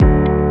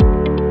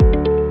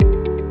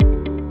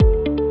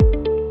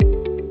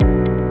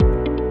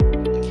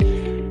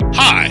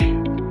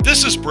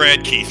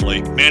Brad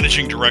Keithley,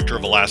 Managing Director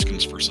of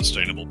Alaskans for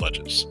Sustainable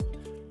Budgets.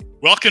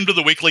 Welcome to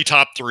the weekly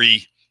top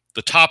three,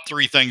 the top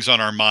three things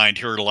on our mind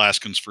here at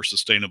Alaskans for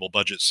Sustainable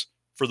Budgets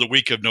for the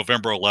week of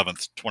November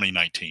 11th,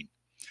 2019.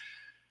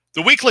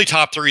 The weekly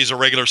top three is a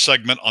regular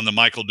segment on The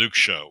Michael Dukes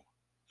Show.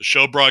 The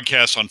show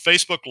broadcasts on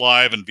Facebook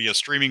Live and via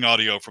streaming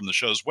audio from the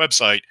show's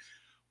website,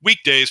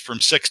 weekdays from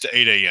 6 to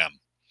 8 a.m.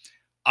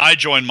 I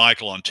join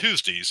Michael on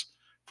Tuesdays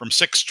from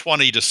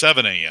 6:20 to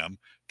 7 a.m.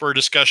 for a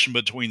discussion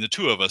between the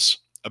two of us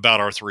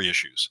about our three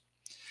issues.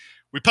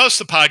 We post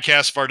the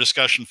podcast of our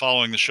discussion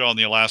following the show on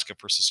the Alaska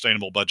for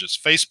Sustainable Budgets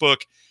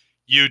Facebook,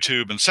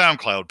 YouTube, and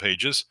SoundCloud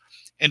pages,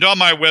 and on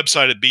my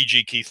website at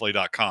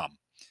bgkeithley.com.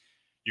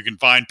 You can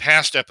find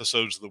past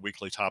episodes of the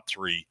weekly top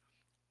three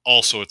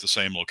also at the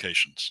same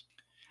locations.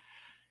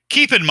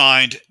 Keep in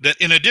mind that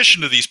in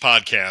addition to these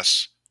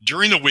podcasts,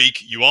 during the week,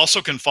 you also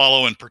can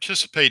follow and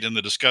participate in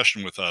the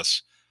discussion with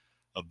us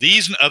of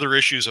these and other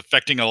issues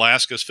affecting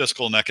Alaska's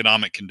fiscal and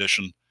economic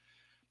condition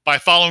by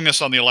following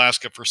us on the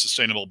Alaska for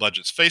Sustainable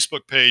Budgets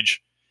Facebook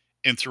page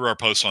and through our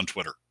posts on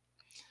Twitter.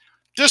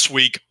 This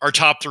week, our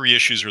top three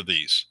issues are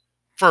these.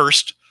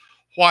 First,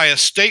 why a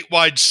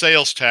statewide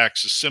sales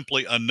tax is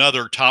simply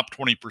another top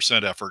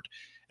 20% effort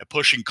at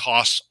pushing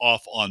costs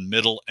off on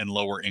middle and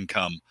lower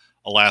income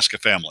Alaska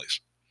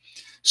families.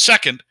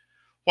 Second,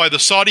 why the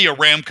Saudi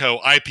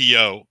Aramco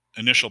IPO,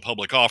 initial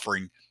public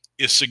offering,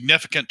 is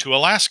significant to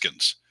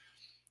Alaskans.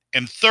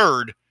 And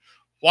third,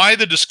 why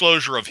the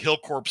disclosure of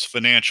Hilcorp's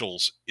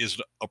financials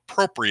is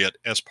appropriate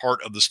as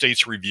part of the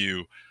state's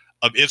review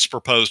of its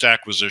proposed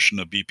acquisition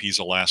of BP's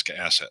Alaska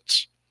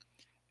assets.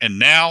 And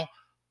now,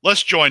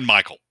 let's join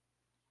Michael.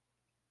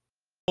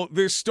 Well,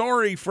 this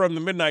story from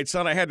the Midnight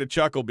Sun, I had to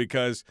chuckle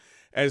because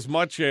as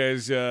much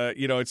as,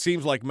 it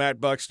seems like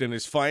Matt Buxton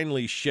has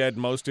finally shed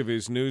most of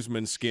his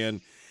newsman skin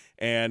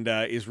and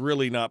is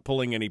really not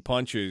pulling any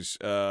punches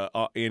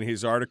in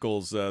his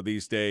articles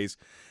these days.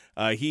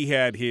 He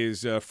had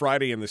his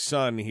Friday in the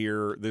Sun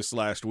here this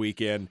last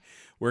weekend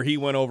where he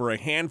went over a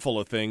handful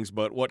of things,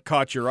 but what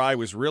caught your eye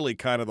was really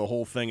kind of the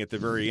whole thing at the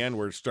very end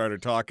where it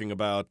started talking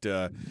about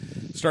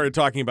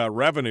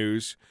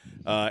revenues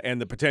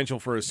and the potential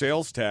for a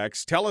sales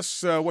tax. Tell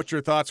us what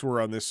your thoughts were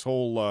on this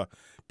whole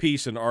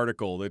piece and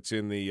article that's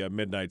in the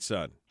Midnight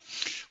Sun.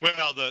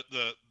 Well,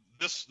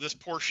 this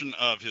portion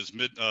of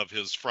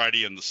his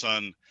Friday in the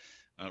Sun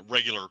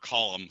regular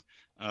column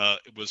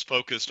was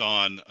focused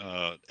on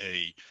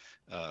a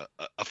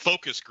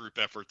focus group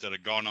effort that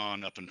had gone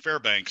on up in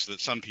Fairbanks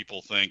that some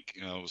people think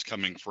was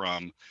coming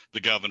from the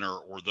governor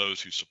or those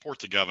who support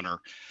the governor,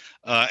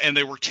 and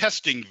they were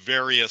testing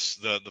various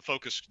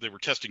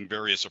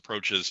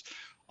approaches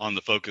on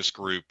the focus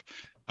group.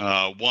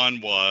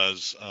 One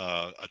was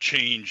a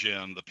change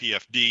in the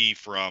PFD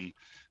from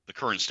the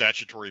current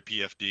statutory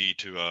PFD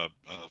to a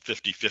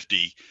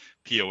 50-50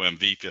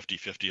 POMV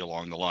 50-50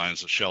 along the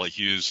lines that Shelley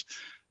Hughes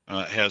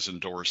has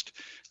endorsed.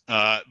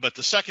 But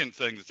the second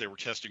thing that they were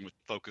testing with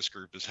the focus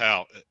group is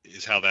how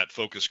that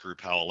focus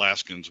group, how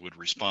Alaskans would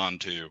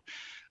respond to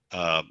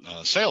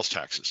sales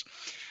taxes.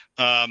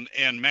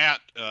 And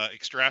Matt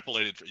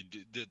extrapolated,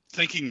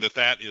 thinking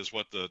that is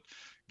what the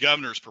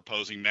governor's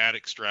proposing. Matt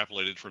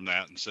extrapolated from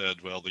that and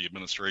said, well, the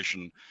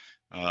administration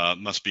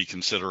must be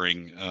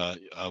considering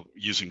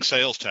using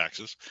sales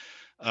taxes.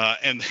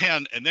 And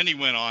then he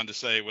went on to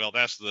say, well,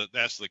 that's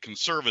the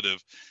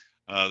conservative.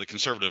 The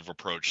conservative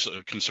approach.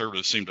 So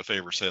conservatives seem to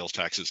favor sales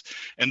taxes,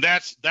 and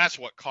that's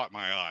what caught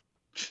my eye.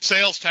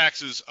 Sales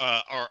taxes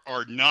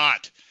are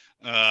not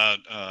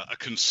a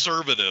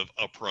conservative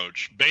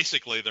approach.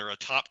 Basically, they're a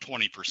top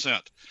 20%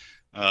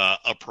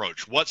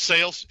 approach.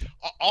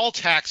 All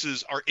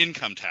taxes are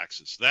income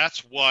taxes.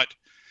 That's what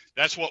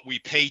we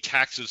pay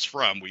taxes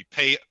from. We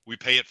pay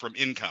it from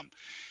income,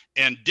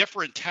 and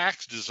different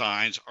tax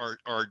designs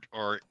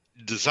are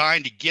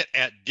designed to get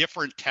at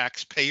different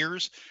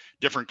taxpayers,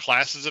 different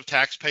classes of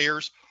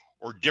taxpayers,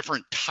 or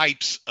different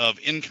types of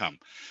income.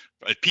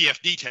 A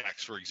PFD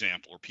tax, for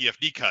example, or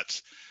PFD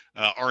cuts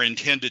are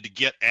intended to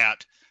get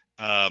at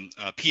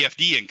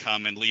PFD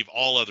income and leave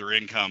all other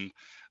income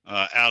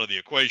out of the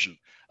equation.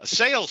 A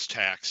sales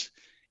tax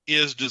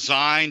is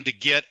designed to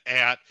get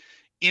at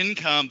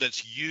income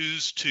that's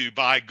used to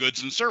buy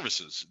goods and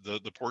services, the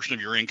portion of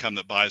your income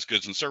that buys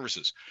goods and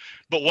services.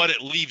 But what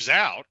it leaves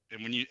out,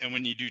 and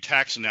when you do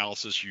tax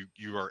analysis,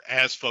 you are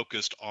as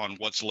focused on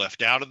what's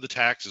left out of the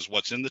tax as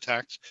what's in the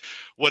tax.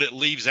 What it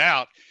leaves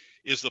out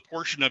is the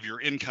portion of your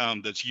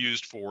income that's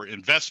used for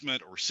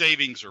investment or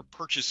savings or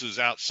purchases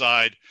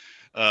outside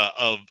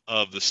of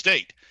the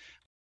state.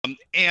 And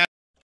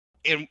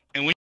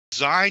when you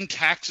design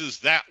taxes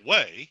that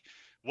way,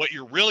 what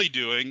you're really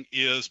doing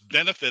is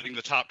benefiting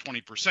the top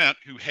 20%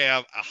 who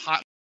have a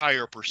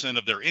higher percent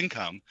of their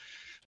income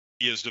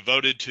is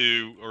devoted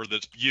to or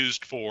that's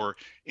used for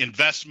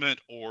investment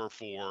or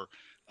for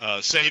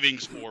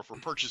savings or for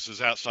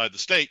purchases outside the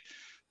state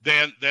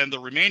than the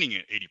remaining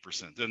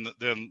 80%,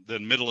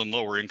 than middle and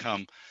lower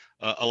income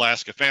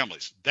Alaska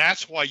families.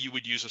 That's why you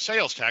would use a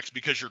sales tax,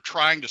 because you're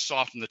trying to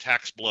soften the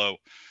tax blow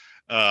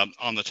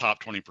on the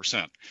top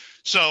 20%.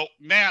 So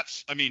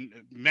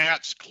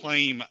Matt's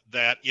claim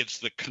that it's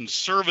the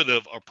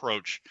conservative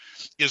approach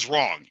is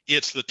wrong.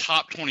 It's the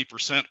top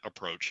 20%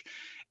 approach,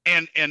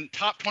 and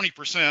top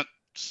 20%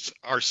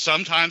 are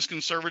sometimes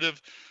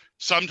conservative,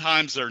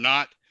 sometimes they're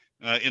not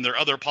in their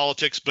other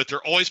politics, but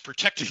they're always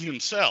protecting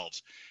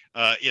themselves,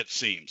 it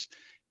seems.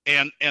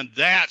 And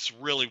that's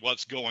really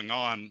what's going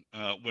on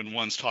when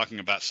one's talking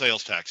about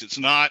sales tax. It's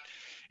not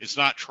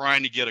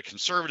trying to get a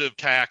conservative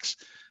tax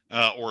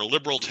or a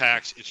liberal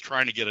tax. It's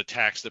trying to get a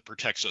tax that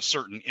protects a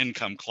certain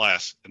income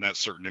class, and that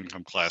certain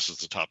income class is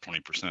the top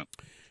 20%.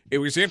 It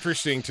was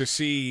interesting to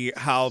see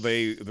how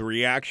the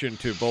reaction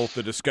to both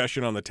the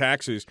discussion on the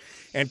taxes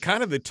and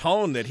kind of the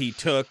tone that he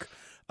took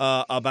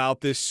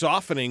about this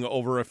softening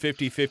over a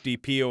 50-50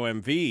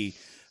 POMV.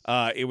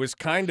 It was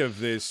kind of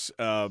this,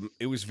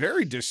 it was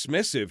very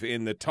dismissive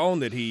in the tone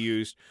that he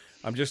used.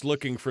 I'm just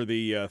looking for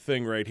the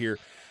thing right here,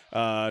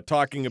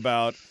 talking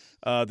about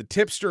the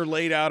tipster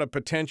laid out a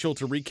potential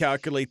to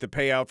recalculate the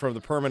payout from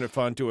the permanent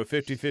fund to a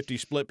 50-50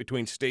 split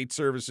between state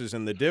services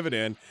and the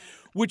dividend,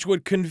 which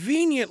would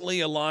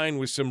conveniently align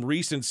with some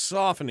recent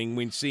softening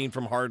we've seen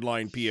from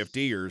hardline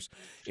PFDers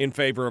in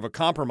favor of a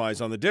compromise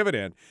on the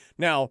dividend.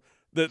 Now,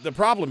 the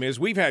problem is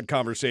we've had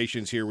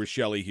conversations here with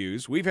Shelley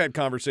Hughes. We've had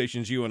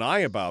conversations, you and I,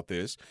 about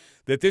this,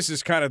 that this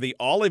is kind of the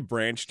olive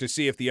branch to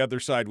see if the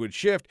other side would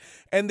shift,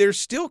 and they're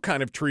still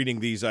kind of treating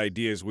these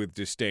ideas with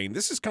disdain.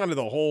 This is kind of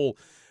the whole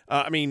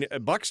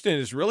Buxton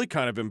is really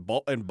kind of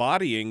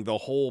embodying the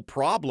whole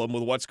problem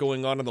with what's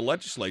going on in the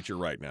legislature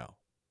right now.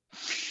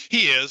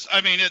 He is. I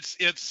mean, it's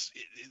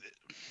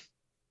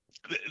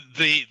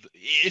the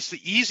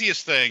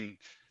easiest thing.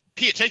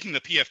 Taking the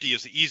PFD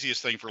is the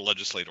easiest thing for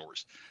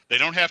legislators. They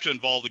don't have to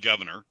involve the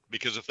governor,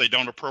 because if they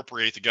don't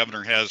appropriate, the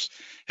governor has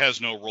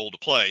no role to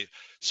play.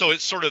 So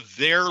it's sort of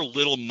their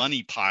little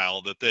money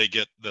pile that they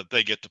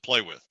get to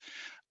play with.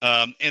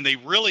 And they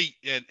really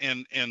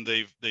and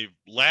they've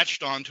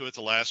latched onto it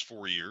the last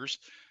 4 years.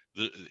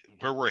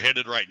 Where we're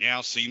headed right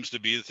now seems to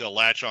be that they'll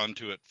latch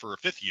onto it for a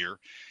fifth year,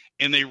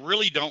 and they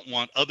really don't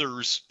want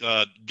others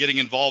getting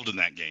involved in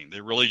that game.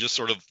 They really just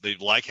they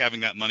like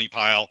having that money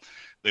pile.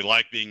 They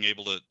like being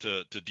able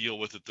to deal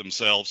with it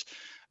themselves.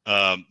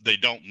 They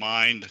don't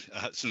mind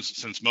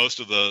since most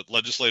of the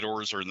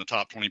legislators are in the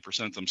top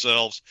 20%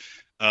 themselves.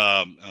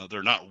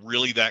 They're not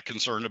really that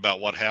concerned about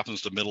what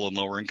happens to middle and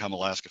lower income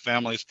Alaska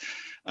families,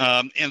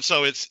 and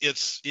so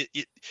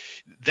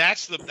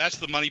that's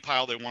the money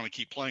pile they want to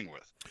keep playing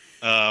with,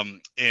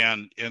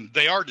 and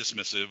they are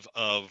dismissive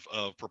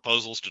of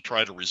proposals to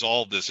try to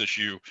resolve this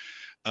issue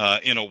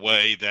in a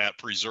way that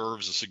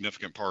preserves a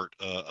significant part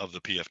of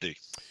the PFD.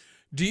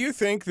 Do you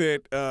think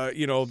that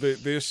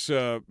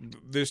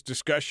this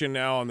discussion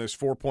now on this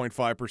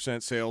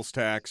 4.5% sales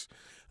tax,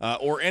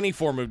 or any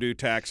form of new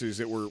taxes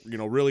that we're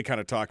really kind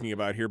of talking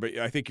about here, but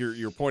I think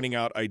you're pointing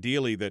out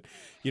ideally that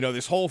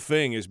this whole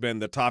thing has been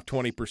the top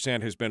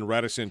 20% has been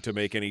reticent to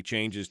make any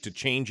changes, to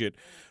change it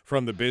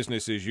from the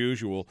business as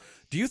usual.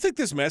 Do you think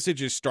this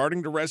message is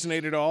starting to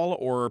resonate at all,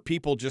 or are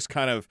people just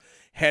kind of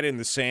head in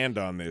the sand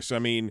on this? I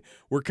mean,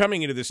 we're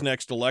coming into this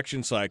next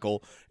election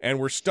cycle, and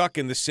we're stuck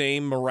in the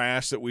same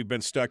morass that we've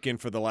been stuck in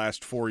for the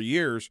last 4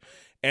 years.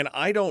 And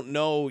I don't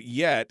know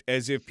yet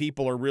as if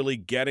people are really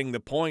getting the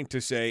point to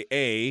say,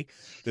 A,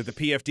 that the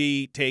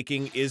PFD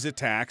taking is a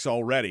tax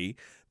already,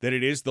 that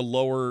it is the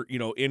lower,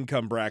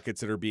 income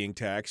brackets that are being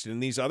taxed,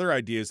 and these other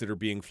ideas that are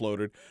being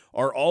floated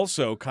are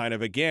also kind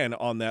of, again,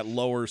 on that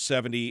lower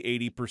 70,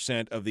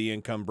 80% of the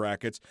income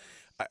brackets.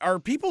 Are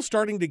people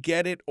starting to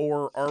get it,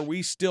 or are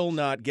we still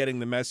not getting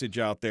the message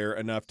out there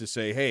enough to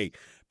say, hey,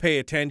 pay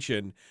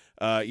attention,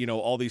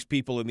 all these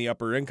people in the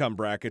upper income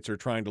brackets are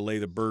trying to lay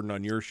the burden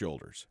on your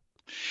shoulders?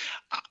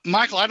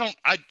 Michael,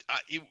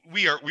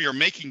 we are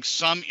making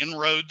some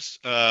inroads.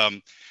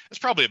 It's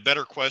probably a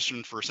better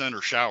question for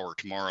Senator Shower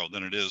tomorrow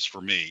than it is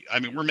for me. I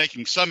mean, we're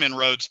making some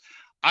inroads.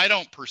 You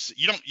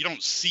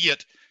don't see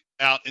it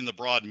out in the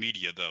broad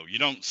media, though. You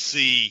don't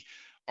see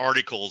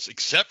articles,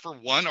 except for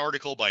one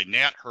article by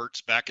Nat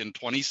Hertz back in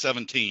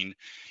 2017.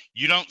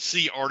 You don't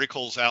see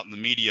articles out in the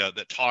media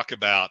that talk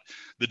about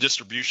the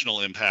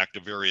distributional impact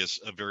of various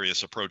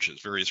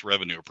approaches, various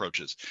revenue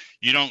approaches.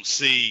 You don't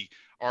see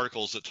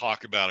articles that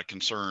talk about a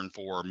concern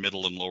for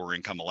middle and lower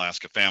income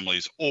Alaska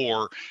families,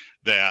 or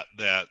that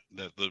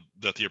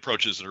the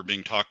approaches that are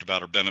being talked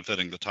about are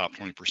benefiting the top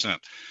 20%.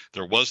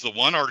 There was the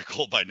one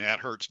article by Nat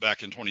Hertz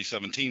back in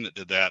 2017 that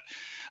did that,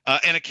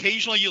 and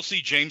occasionally you'll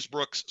see James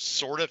Brooks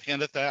sort of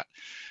hint at that,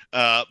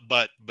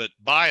 but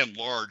by and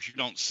large you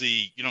don't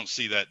see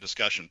that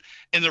discussion,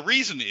 and the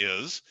reason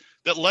is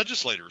that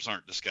legislators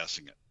aren't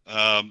discussing it.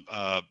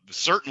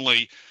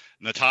 Certainly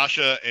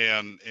Natasha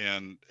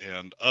and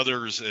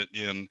others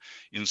in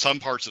some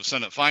parts of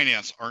Senate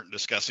Finance aren't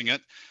discussing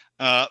it,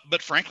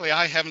 but frankly,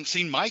 I haven't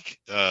seen Mike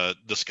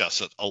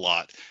discuss it a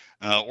lot,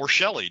 or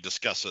Shelley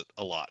discuss it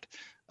a lot.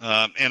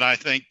 And I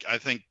think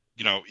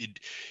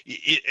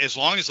as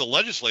long as the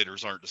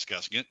legislators aren't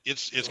discussing it,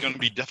 it's going to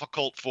be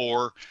difficult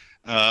for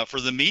for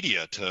the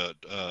media to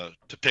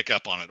pick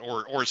up on it,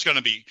 or it's going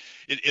to be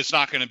it's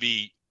not going to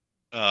be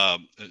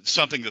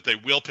something that they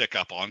will pick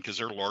up on because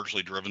they're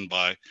largely driven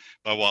by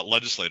what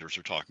legislators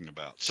are talking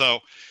about. So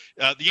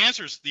the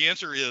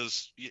answer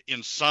is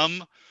in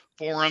some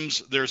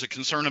forums there's a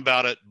concern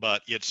about it,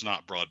 but it's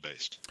not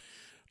broad-based.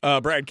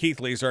 Brad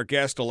Keithley is our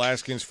guest,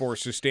 Alaskans for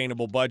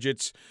Sustainable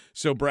Budgets.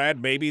 So, Brad,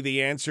 maybe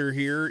the answer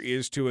here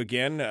is to,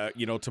 again,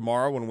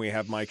 tomorrow when we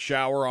have Mike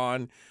Shower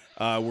on,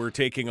 we're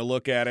taking a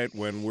look at it.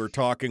 When we're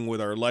talking with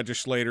our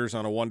legislators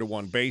on a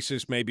one-to-one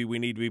basis, maybe we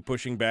need to be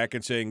pushing back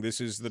and saying this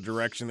is the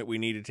direction that we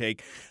need to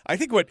take. I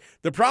think what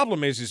the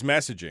problem is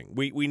messaging.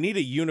 We need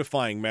a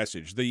unifying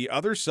message. The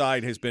other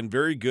side has been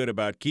very good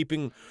about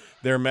keeping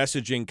their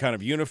messaging kind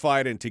of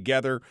unified and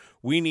together.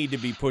 We need to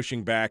be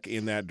pushing back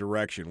in that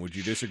direction. Would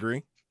you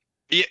disagree?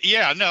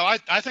 Yeah, no,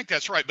 I think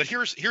that's right. But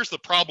here's the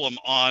problem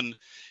on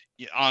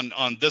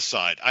this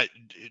side.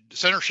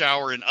 Senator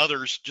Shower and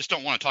others just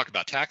don't want to talk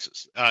about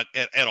taxes at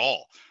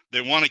all.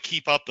 They want to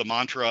keep up the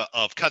mantra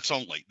of cuts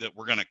only, that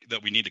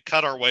we need to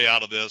cut our way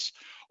out of this,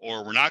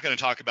 or we're not going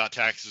to talk about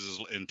taxes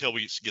until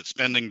we get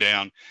spending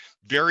down.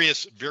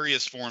 Various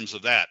forms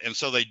of that, and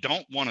so they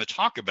don't want to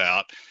talk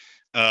about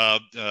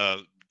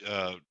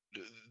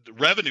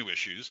revenue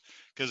issues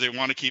because they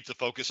want to keep the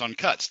focus on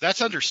cuts.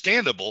 That's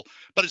understandable,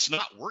 but it's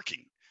not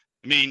working.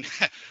 I mean,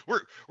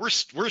 we're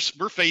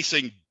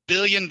facing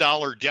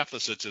billion-dollar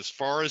deficits as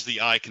far as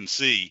the eye can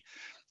see,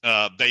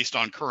 based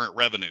on current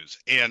revenues.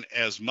 And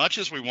as much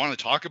as we want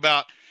to talk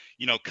about,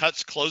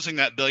 cuts closing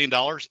that $1 billion,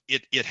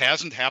 it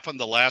hasn't happened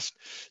the last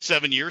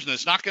 7 years, and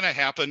it's not going to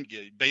happen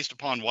based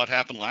upon what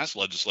happened last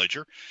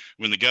legislature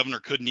when the governor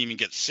couldn't even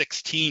get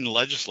 16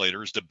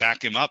 legislators to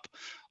back him up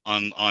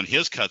on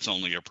his cuts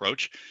only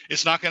approach.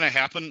 It's not going to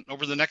happen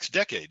over the next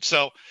decade.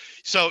 So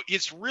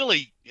it's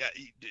really,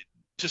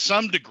 to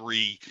some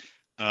degree,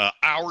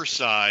 our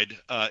side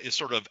is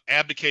sort of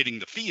abdicating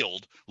the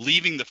field,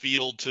 leaving the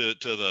field to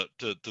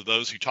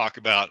those who talk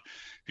about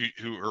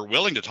who are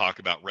willing to talk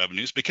about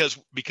revenues because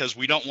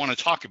we don't want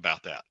to talk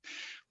about that.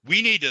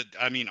 We need to,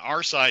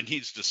 our side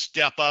needs to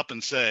step up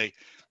and say,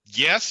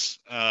 yes,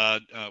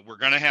 we're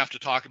going to have to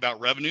talk about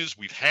revenues.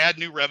 We've had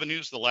new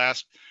revenues the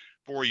last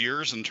 4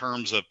 years in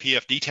terms of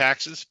PFD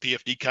taxes,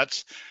 PFD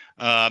cuts.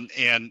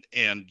 And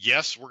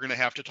yes, we're going to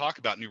have to talk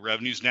about new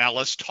revenues. Now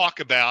let's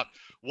talk about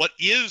what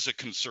is a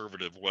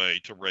conservative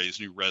way to raise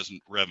new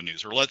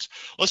revenues, or let's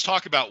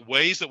talk about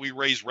ways that we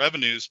raise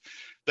revenues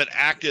that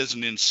act as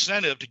an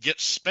incentive to get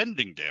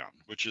spending down,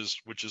 which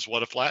is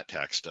what a flat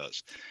tax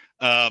does.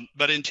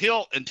 But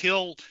until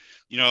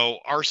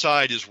our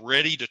side is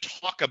ready to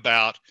talk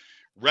about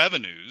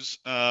revenues,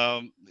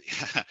 we're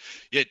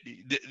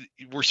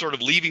sort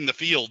of leaving the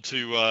field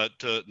to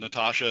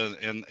Natasha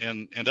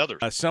and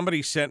others.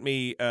 Somebody sent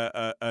me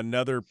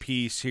another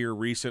piece here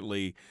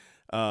recently,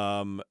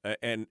 and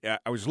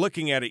I was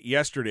looking at it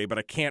yesterday, but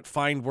I can't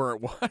find where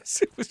it was.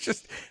 It was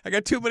just, I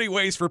got too many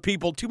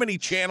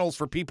channels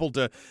for people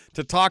to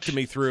talk to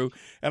me through,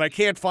 and I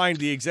can't find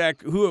the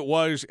exact who it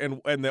was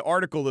and the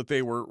article that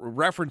they were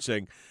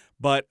referencing.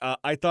 But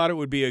I thought it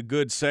would be a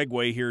good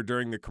segue here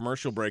during the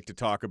commercial break to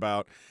talk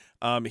about.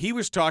 He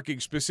was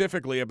talking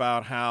specifically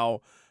about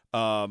how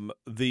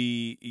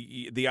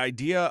the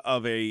idea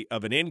of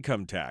an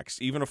income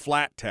tax, even a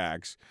flat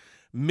tax,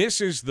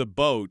 misses the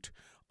boat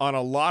on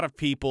a lot of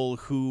people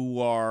who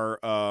are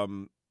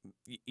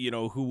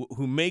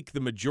who make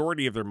the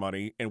majority of their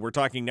money, and we're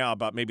talking now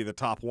about maybe the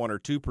top 1 or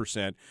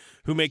 2%,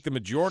 who make the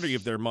majority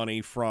of their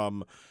money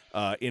from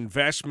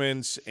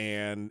investments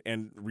and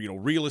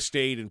real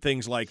estate and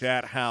things like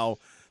that. How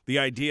the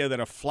idea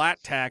that a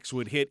flat tax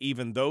would hit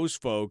even those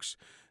folks,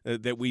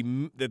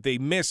 that they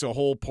miss a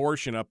whole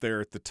portion up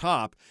there at the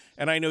top.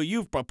 And I know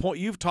you've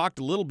talked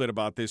a little bit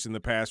about this in the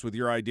past with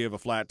your idea of a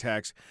flat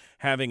tax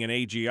having an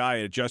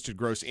AGI, adjusted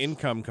gross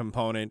income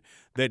component,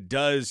 that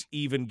does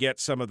even get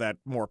some of that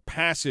more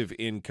passive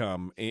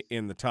income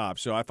in the top.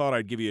 So I thought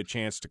I'd give you a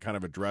chance to kind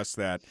of address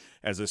that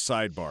as a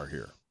sidebar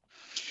here.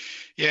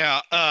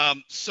 Yeah.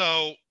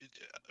 So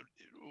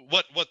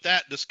what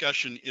that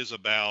discussion is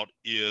about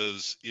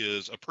is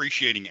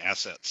appreciating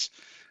assets.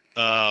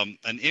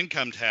 An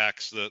income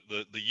tax,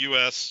 the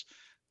U.S.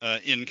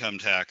 Income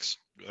tax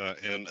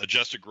and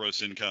adjusted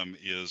gross income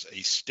is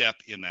a step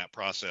in that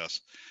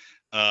process.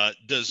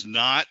 Does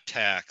not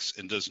tax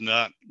and does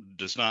not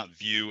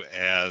view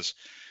as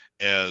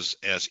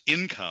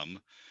income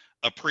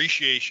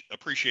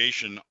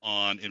appreciation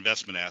on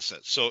investment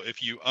assets. So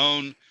if you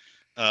own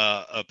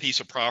a piece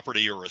of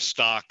property or a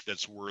stock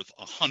that's worth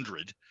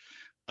 100,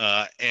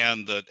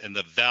 and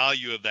the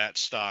value of that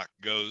stock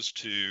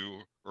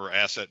or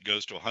asset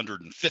goes to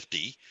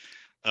 150,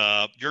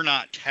 you're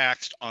not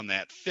taxed on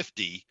that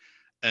 50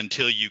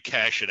 until you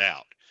cash it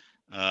out.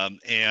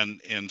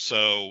 And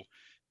so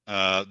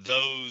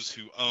those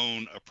who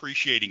own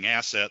appreciating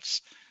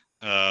assets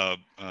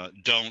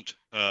aren't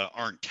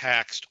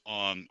taxed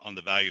on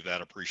the value of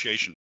that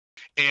appreciation.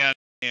 And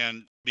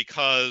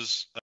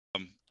because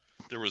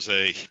there was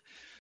a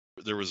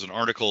there was an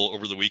article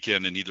over the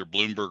weekend in either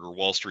Bloomberg or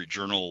Wall Street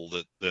Journal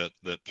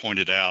that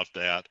pointed out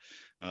that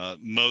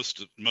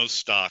most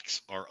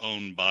stocks are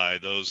owned by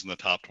those in the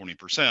top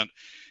 20%,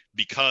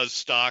 because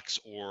stocks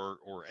or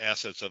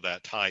assets of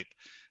that type,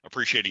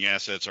 appreciating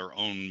assets, are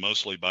owned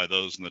mostly by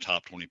those in the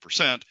top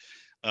 20%.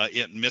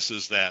 It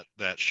misses that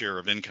share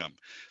of income.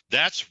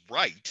 That's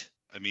right.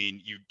 I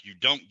mean, you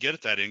don't get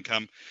at that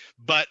income,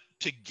 but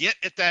to get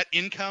at that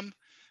income,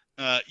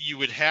 you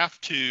would have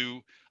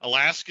to,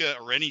 Alaska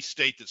or any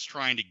state that's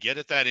trying to get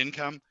at that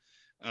income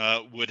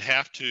would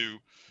have to,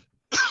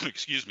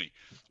 excuse me,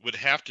 would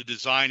have to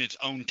design its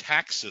own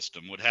tax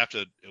system, would have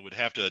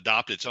to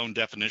adopt its own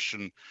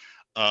definition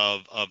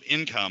of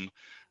income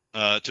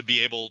to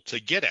be able to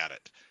get at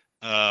it.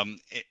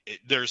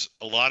 There's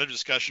a lot of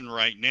discussion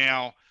right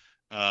now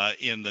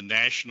in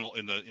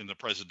the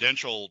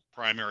presidential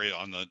primary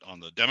on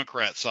the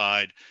Democrat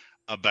side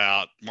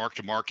about mark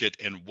to market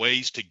and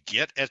ways to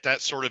get at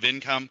that sort of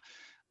income.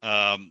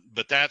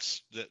 But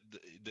that's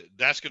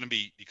going to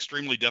be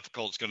extremely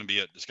difficult. It's going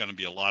to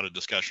be a lot of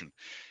discussion.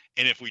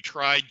 And if we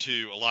tried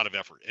to, a lot of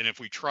effort. And if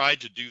we tried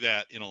to do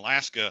that in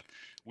Alaska,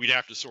 we'd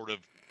have to sort of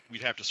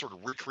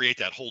recreate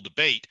that whole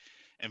debate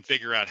and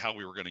figure out how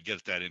we were going to get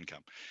at that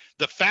income.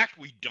 The fact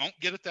we don't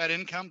get at that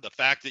income, the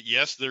fact that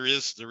yes, there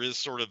is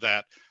sort of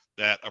that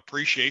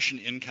appreciation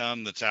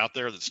income that's out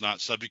there that's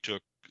not subject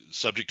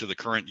to the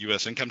current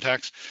U.S. income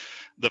tax.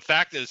 The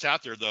fact that it's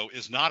out there, though,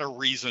 is not a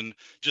reason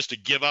just to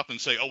give up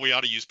and say, oh, we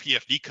ought to use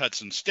PFD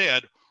cuts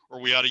instead, or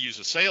we ought to use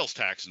a sales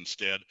tax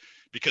instead,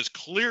 because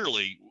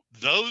clearly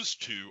those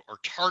two are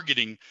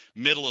targeting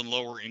middle and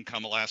lower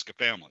income Alaska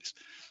families.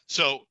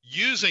 So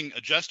using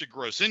adjusted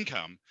gross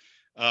income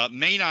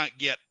may not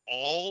get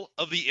all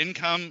of the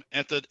income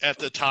at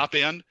the top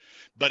end,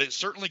 but it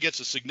certainly gets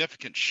a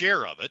significant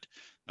share of it.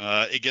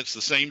 It gets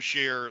the same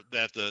share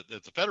that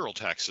the federal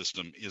tax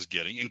system is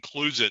getting,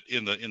 includes it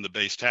in the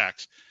base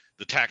tax,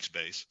 the tax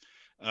base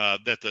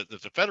that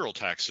the federal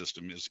tax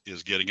system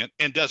is getting it,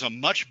 and does a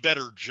much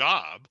better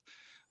job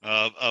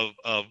of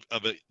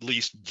at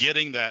least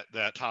getting that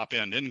top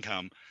end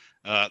income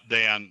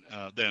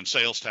than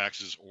sales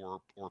taxes or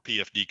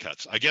PFD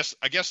cuts. I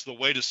guess the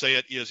way to say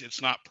it is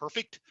it's not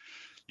perfect.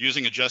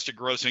 Using adjusted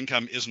gross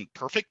income isn't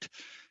perfect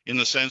in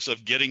the sense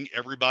of getting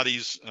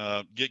everybody's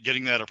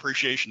getting that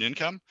appreciation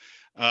income,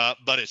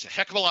 but it's a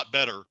heck of a lot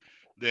better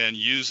than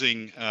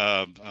using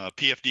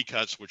PFD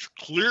cuts, which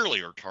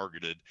clearly are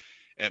targeted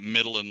at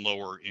middle and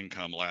lower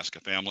income Alaska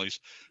families,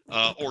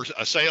 or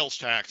a sales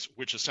tax,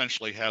 which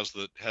essentially has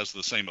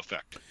the same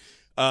effect.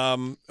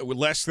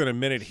 Less than a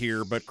minute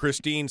here, but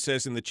Christine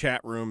says in the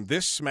chat room,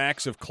 this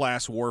smacks of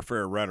class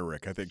warfare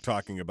rhetoric, I think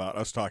talking about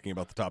the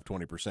top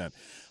 20%.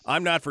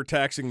 I'm not for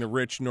taxing the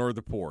rich nor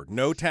the poor.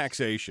 No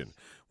taxation.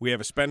 We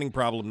have a spending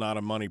problem, not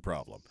a money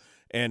problem.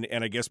 And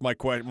I guess my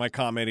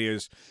comment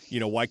is,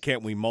 why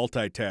can't we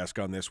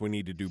multitask on this? We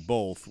need to do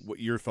both.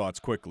 Your thoughts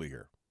quickly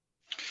here.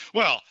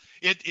 Well,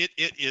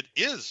 it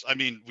is. I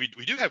mean, we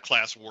do have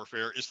class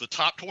warfare. It's the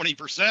top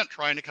 20%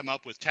 trying to come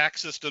up with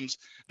tax systems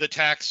that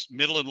tax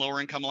middle and lower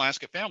income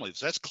Alaska families.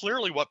 That's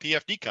clearly what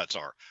PFD cuts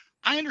are.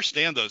 I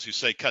understand those who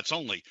say cuts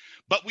only,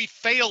 but we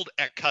failed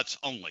at cuts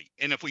only.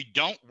 And if we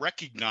don't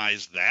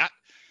recognize that,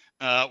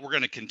 we're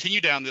going to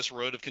continue down this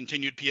road of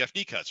continued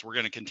PFD cuts. We're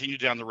going to continue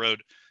down the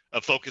road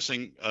of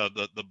focusing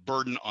the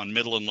burden on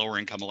middle and lower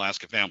income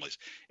Alaska families.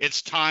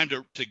 It's time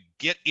to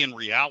get in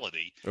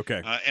reality,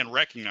 and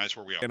recognize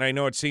where we are. And I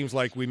know it seems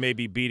like we may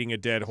be beating a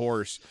dead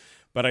horse,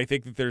 but I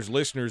think that there's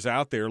listeners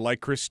out there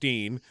like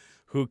Christine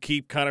who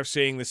keep kind of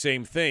saying the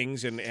same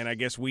things, and I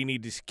guess we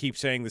need to keep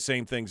saying the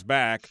same things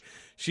back.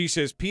 She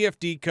says,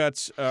 PFD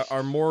cuts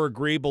are more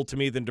agreeable to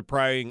me than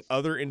depriving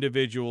other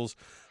individuals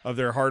of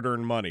their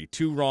hard-earned money.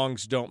 Two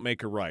wrongs don't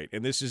make a right.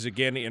 And this is,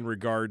 again, in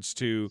regards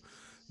to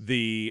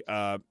the,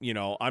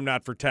 I'm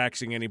not for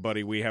taxing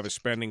anybody. We have a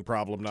spending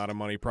problem, not a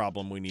money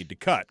problem. We need to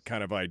cut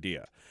kind of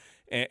idea.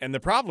 And the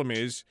problem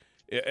is,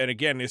 and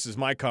again, this is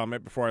my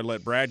comment before I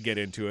let Brad get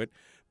into it.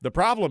 The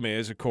problem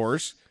is, of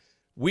course,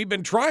 we've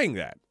been trying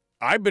that.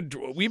 I've been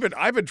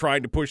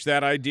trying to push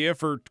that idea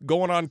for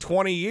going on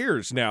 20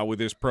 years now with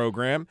this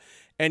program,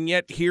 and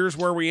yet here's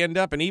where we end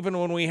up. And even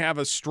when we have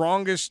a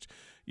strongest,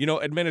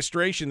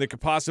 administration that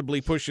could possibly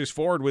push this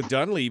forward with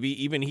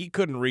Dunleavy, even he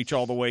couldn't reach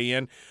all the way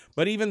in,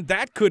 but even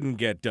that couldn't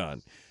get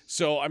done.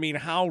 So, I mean,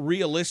 how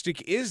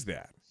realistic is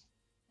that?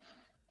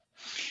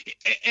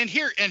 And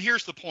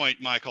here's the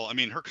point, Michael. I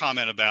mean, her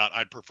comment about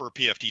I'd prefer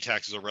PFD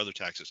taxes over other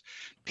taxes.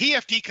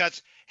 PFD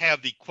cuts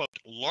have the, quote,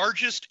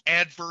 largest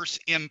adverse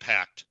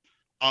impact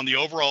on the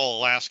overall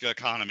Alaska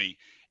economy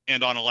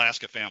and on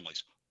Alaska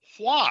families.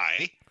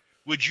 Why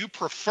would you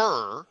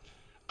prefer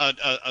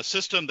a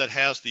system that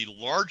has the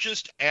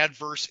largest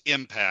adverse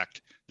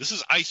impact? This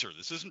is ICER.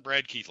 This isn't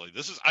Brad Keithley.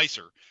 This is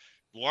ICER.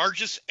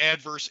 Largest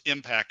adverse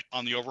impact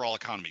on the overall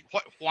economy.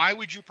 Why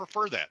would you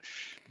prefer that?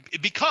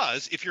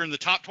 Because if you're in the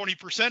top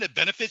 20%, it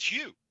benefits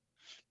you,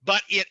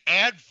 but it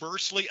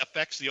adversely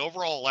affects the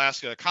overall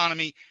Alaska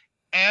economy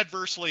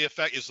adversely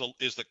affect is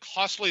the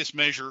costliest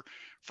measure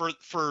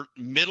for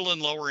middle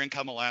and lower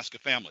income Alaska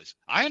families.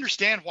 I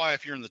understand why,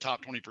 if you're in the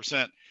top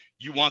 20%,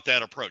 you want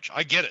that approach.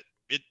 I get it.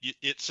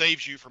 It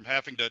saves you from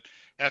having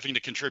to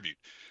contribute.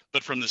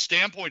 But from the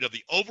standpoint of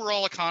the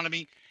overall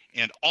economy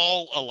and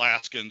all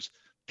Alaskans,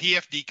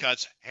 PFD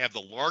cuts have the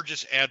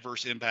largest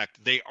adverse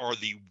impact. They are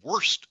the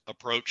worst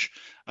approach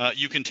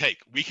you can take.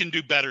 We can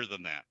do better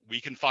than that. We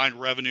can find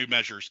revenue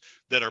measures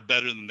that are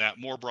better than that,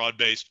 more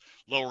broad-based,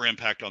 lower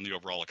impact on the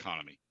overall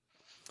economy.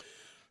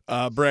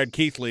 Brad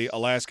Keithley,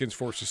 Alaskans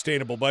for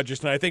Sustainable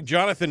Budgets. And I think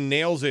Jonathan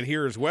nails it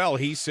here as well.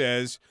 He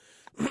says,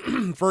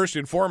 first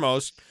and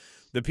foremost,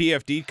 the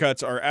PFD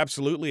cuts are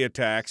absolutely a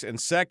tax. And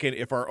second,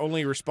 if our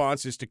only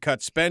response is to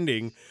cut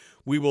spending,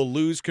 we will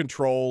lose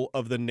control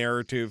of the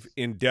narrative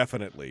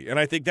indefinitely. And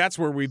I think that's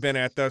where we've been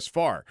at thus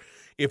far.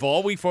 If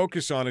all we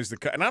focus on is the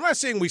cut, and I'm not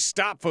saying we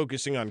stop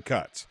focusing on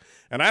cuts.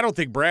 And I don't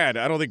think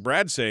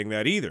Brad's saying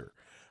that either.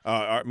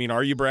 I mean,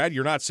 are you, Brad?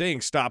 You're not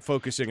saying stop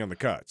focusing on the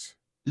cuts.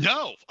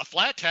 No, a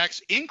flat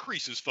tax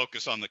increases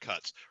focus on the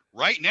cuts.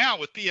 Right now,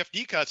 with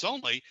PFD cuts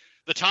only,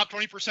 the top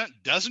 20%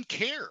 doesn't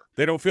care.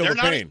 They don't feel the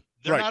pain.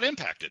 They're not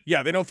impacted.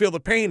 Yeah, they don't feel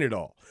the pain at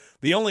all.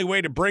 The only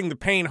way to bring the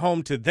pain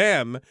home to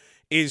them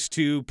is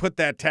to put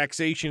that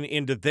taxation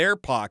into their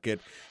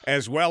pocket,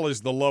 as well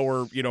as the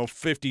lower,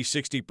 50,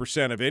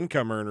 60% of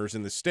income earners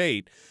in the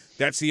state.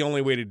 That's the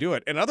only way to do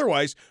it. And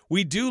otherwise,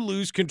 we do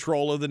lose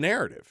control of the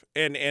narrative.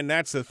 And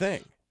that's the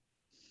thing.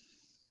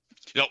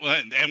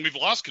 And we've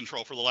lost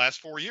control for the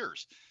last 4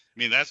 years. I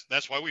mean,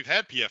 that's why we've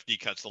had PFD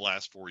cuts the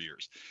last 4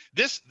 years.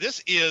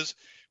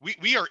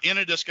 We are in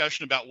a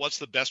discussion about what's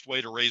the best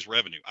way to raise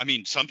revenue. I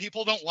mean, some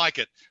people don't like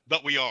it,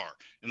 but we are.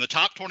 And the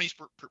top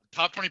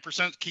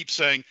 20% keep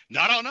saying,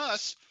 not on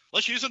us.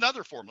 Let's use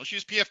another form. Let's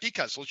use PFD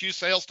cuts. Let's use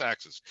sales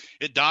taxes.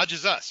 It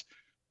dodges us.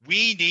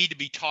 We need to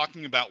be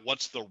talking about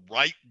what's the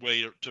right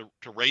way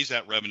to raise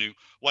that revenue,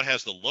 what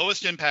has the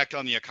lowest impact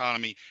on the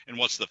economy, and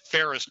what's the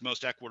fairest,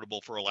 most equitable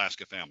for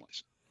Alaska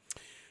families.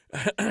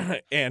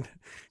 And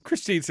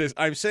Christine says,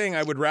 I'm saying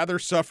I would rather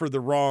suffer the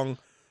wrong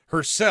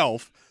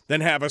herself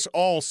than have us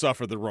all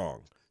suffer the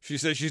wrong. She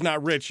says she's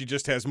not rich, she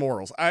just has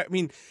morals. I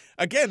mean,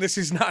 again, this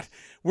is not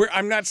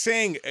I'm not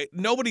saying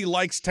nobody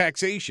likes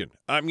taxation.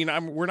 I mean,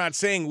 we're not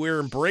saying we're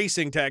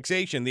embracing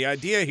taxation. The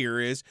idea here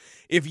is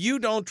if you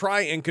don't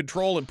try and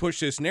control and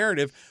push this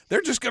narrative,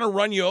 they're just going to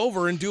run you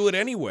over and do it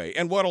anyway.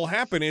 And what'll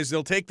happen is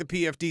they'll take the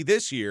PFD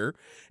this year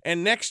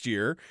and next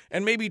year,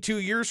 and maybe 2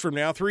 years from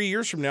now, 3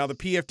 years from now, the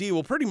PFD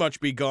will pretty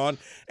much be gone,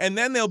 and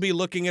then they'll be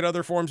looking at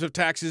other forms of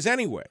taxes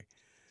anyway.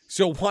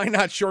 So why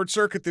not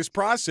short-circuit this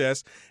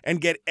process and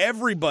get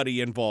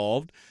everybody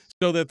involved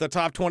so that the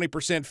top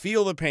 20%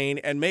 feel the pain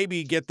and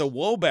maybe get the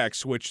woe-back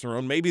switch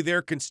thrown? Maybe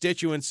their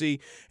constituency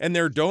and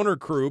their donor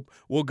group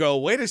will go,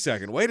 wait a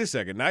second.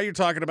 Now you're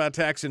talking about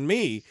taxing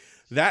me.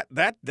 That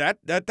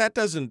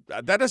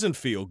doesn't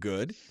feel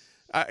good.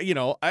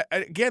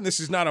 Again, this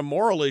is not a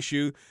moral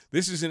issue.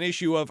 This is an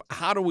issue of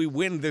how do we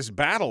win this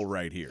battle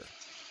right here.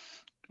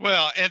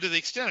 Well, and to the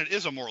extent it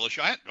is a moral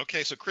issue,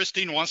 so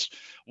Christine wants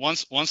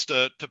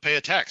to pay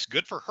a tax.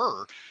 Good for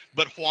her.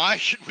 But why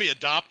should we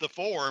adopt the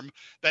form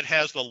that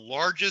has the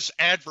largest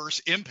adverse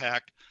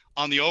impact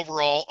on the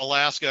overall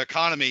Alaska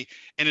economy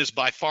and is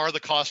by far the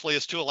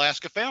costliest to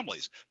Alaska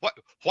families?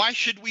 Why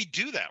should we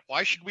do that?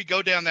 Why should we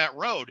go down that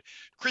road?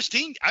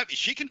 Christine,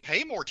 she can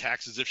pay more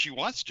taxes if she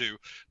wants to,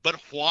 but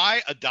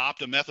why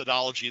adopt a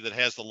methodology that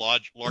has the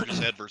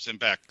largest adverse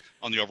impact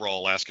on the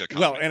overall Alaska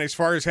economy? Well, and as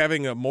far as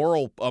having a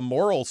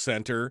moral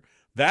center,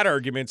 that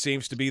argument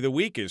seems to be the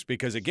weakest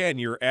because, again,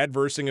 you're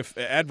adversely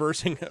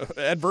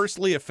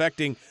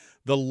affecting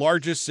the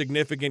largest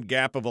significant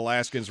gap of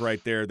Alaskans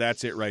right there.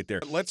 That's it right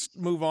there. Let's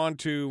move on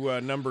to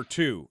number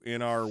 2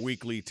 in our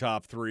weekly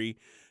top 3.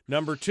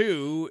 Number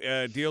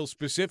 2 deals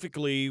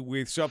specifically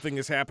with something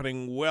that's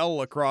happening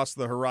well across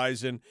the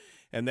horizon,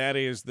 and that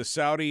is the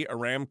Saudi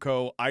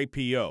Aramco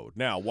IPO.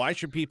 Now, why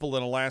should people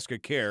in Alaska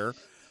care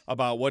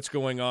about what's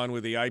going on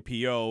with the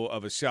IPO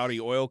of a Saudi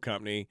oil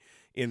company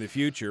in the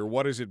future?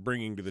 What is it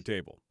bringing to the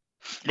table?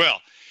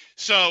 Well,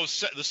 so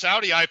the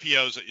Saudi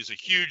IPO is a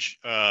huge,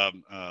 the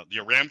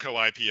Aramco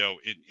IPO,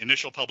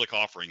 initial public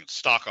offering,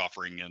 stock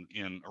offering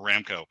in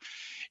Aramco,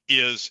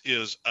 is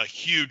a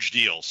huge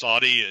deal.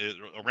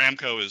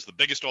 Aramco is the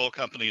biggest oil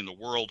company in the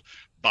world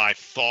by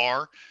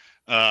far.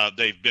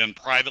 They've been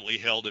privately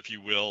held, if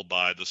you will,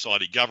 by the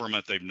Saudi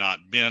government. They've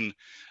not been,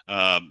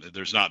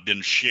 there's not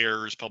been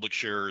public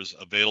shares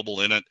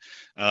available in it.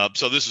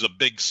 So this is a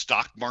big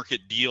stock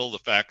market deal. The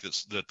fact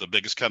that the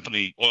biggest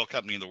oil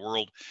company in the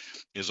world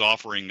is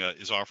offering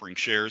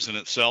shares in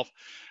itself.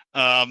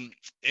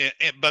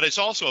 But it's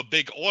also a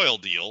big oil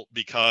deal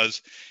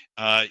because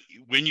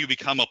when you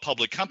become a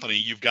public company,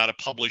 you've got to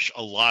publish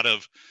a lot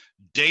of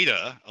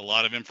data, a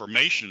lot of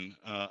information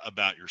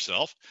about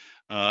yourself.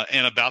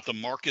 And about the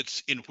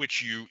markets in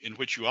which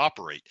you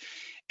operate,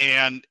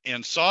 and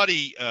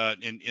Saudi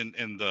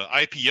in the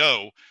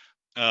IPO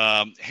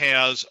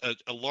has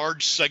a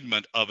large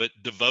segment of it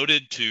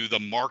devoted to the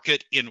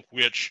market in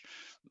which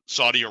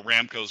Saudi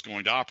Aramco is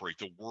going to operate,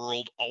 the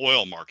world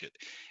oil market.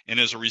 And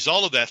as a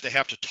result of that, they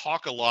have to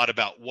talk a lot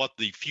about what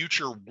the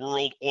future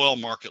world oil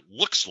market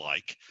looks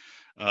like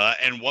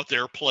and what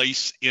their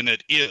place in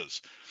it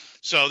is.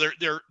 So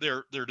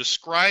they're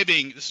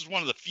describing, this is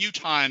one of the few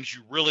times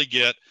you really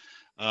get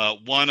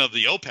one of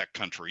the OPEC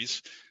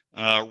countries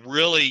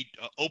really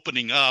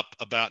opening up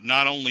about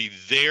not only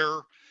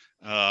their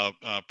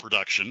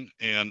production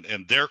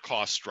and their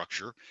cost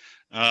structure,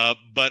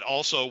 but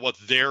also what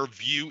their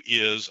view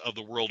is of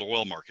the world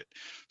oil market.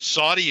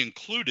 Saudi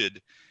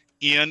included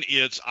in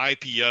its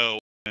IPO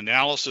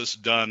analysis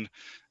done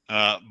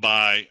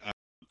by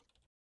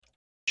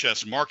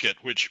HS Market,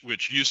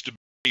 which used to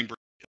be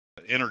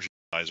Energy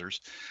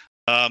Advisors,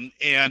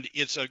 and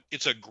it's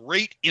a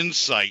great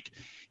insight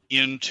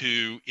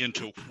into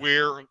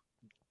where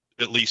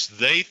at least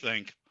they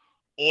think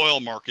oil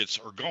markets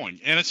are going,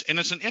 and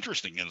it's an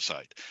interesting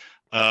insight.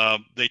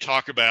 They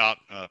talk about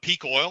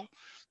peak oil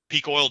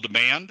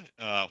demand,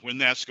 when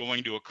that's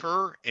going to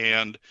occur,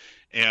 and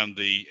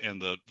the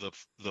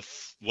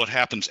what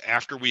happens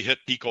after we hit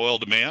peak oil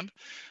demand,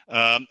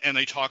 and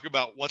they talk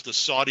about what the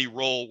Saudi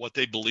role, what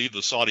they believe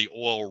the Saudi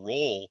oil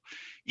role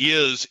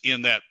is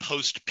in that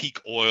post-peak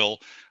oil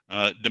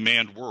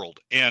demand world,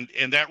 and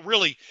that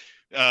really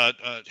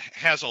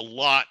has a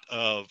lot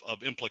of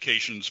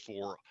implications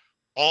for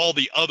all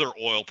the other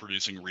oil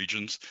producing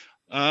regions,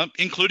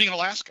 including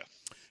Alaska.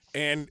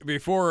 And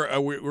before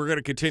we're going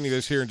to continue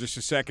this here in just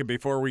a second,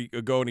 before we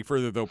go any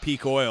further, though,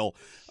 peak oil,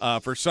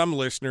 for some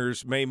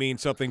listeners, may mean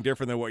something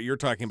different than what you're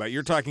talking about.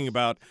 You're talking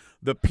about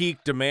the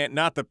peak demand,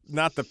 not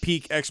the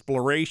peak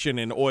exploration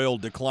in oil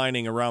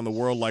declining around the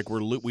world, like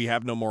we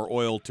have no more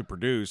oil to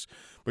produce,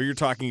 but you're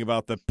talking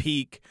about the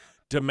peak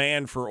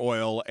demand for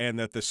oil, and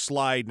that the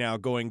slide now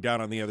going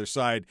down on the other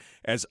side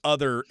as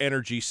other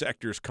energy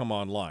sectors come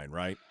online,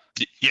 right?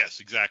 Yes,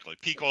 exactly.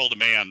 Peak oil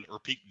demand, or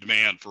peak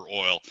demand for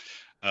oil,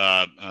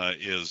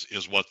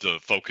 is what the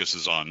focus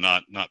is on,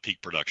 not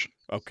peak production.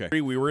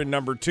 Okay. We were in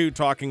number 2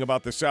 talking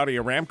about the Saudi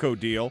Aramco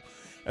deal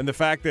and the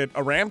fact that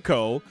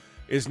Aramco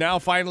is now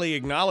finally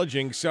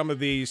acknowledging some of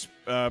these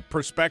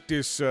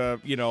prospectus,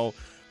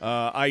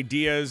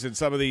 ideas and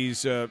some of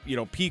these,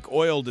 peak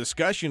oil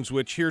discussions,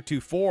 which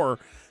heretofore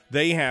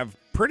they have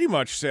pretty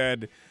much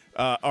said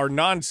are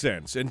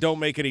nonsense and don't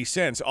make any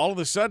sense. All of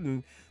a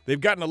sudden,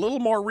 they've gotten a little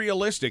more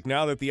realistic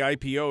now that the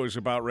IPO is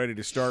about ready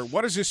to start.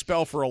 What does this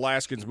spell for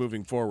Alaskans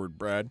moving forward,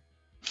 Brad?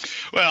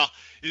 Well,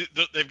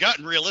 they've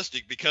gotten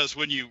realistic because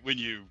when you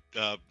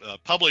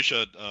publish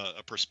a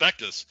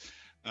prospectus,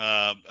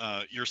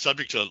 you're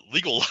subject to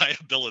legal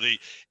liability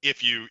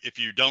if you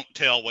don't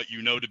tell what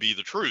you know to be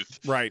the truth,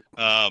 right?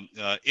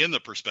 In the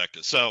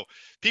prospectus. So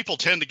people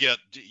tend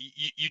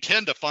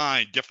to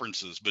find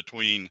differences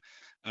between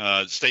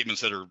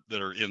statements that are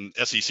in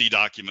SEC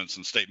documents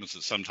and statements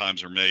that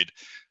sometimes are made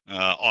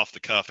off the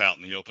cuff out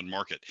in the open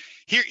market.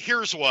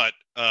 Here's what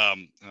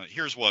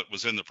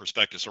was in the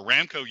prospectus.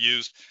 Aramco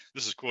used,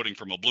 this is quoting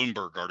from a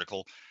Bloomberg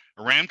article,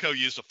 Aramco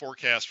used a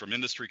forecast from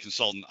industry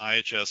consultant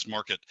IHS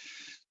Markit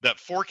that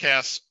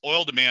forecasts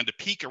oil demand to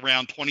peak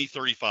around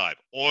 2035.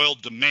 Oil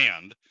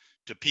demand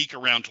to peak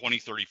around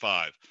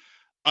 2035.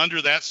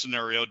 Under that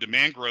scenario,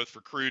 demand growth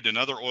for crude and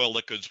other oil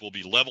liquids will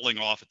be leveling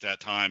off at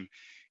that time.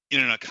 In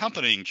an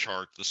accompanying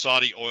chart, the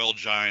Saudi oil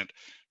giant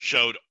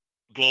showed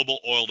global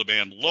oil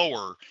demand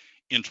lower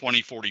in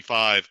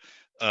 2045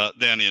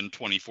 than in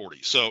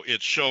 2040. So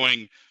it's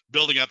showing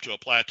building up to a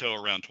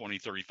plateau around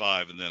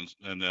 2035, and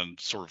then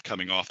sort of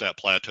coming off that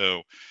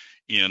plateau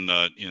in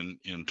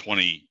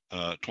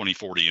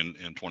 2040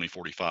 and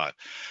 2045.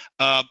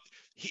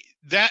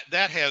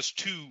 That has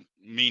two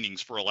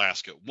meanings for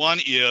Alaska. One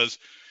is,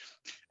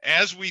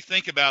 as we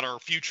think about our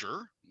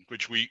future,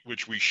 which we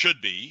should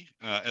be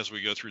as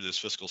we go through this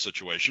fiscal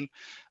situation,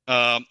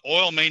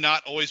 oil may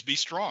not always be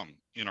strong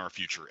in our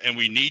future, and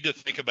we need to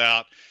think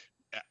about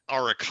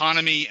our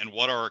economy and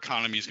what our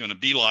economy is going to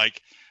be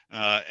like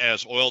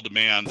as oil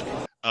demand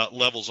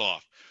levels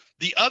off.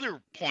 The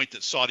other point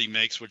that Saudi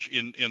makes, which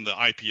in the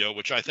IPO,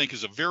 which I think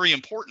is a very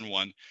important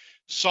one,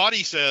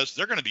 Saudi says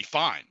they're going to be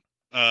fine.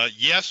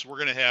 Yes, we're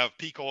going to have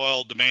peak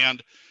oil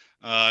demand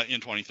in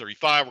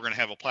 2035. We're going to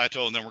have a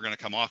plateau, and then we're going to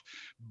come off.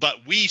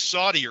 But we,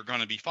 Saudi, are going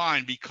to be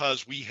fine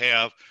because we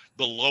have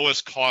the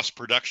lowest cost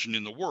production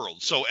in the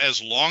world. So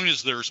as long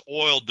as there's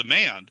oil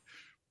demand,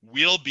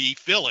 we'll be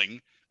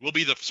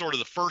the sort of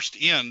the first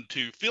in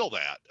to fill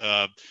that.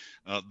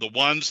 The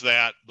ones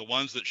that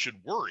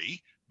should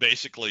worry,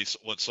 basically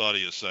what Saudi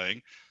is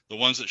saying, the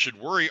ones that should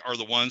worry are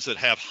the ones that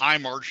have high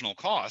marginal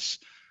costs.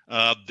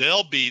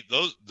 They'll be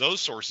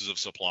those sources of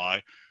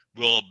supply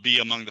will be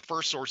among the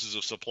first sources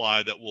of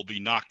supply that will be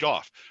knocked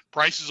off.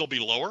 Prices will be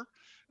lower,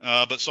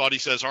 but Saudi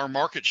says our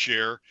market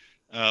share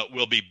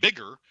will be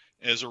bigger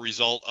as a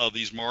result of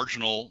these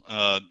marginal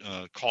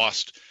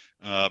cost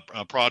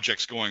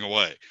projects going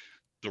away.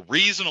 The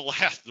reason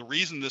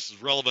this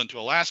is relevant to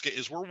Alaska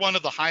is we're one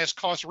of the highest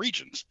cost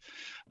regions,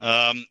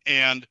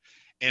 and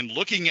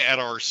looking at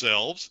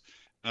ourselves,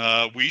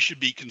 we should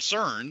be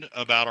concerned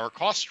about our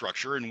cost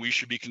structure, and we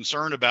should be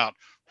concerned about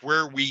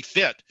where we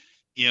fit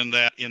in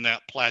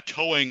that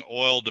plateauing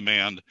oil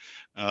demand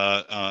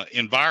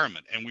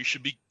environment, and we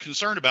should be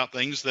concerned about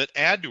things that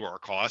add to our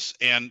costs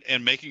and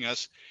making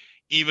us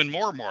even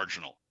more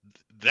marginal.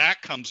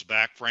 That comes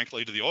back,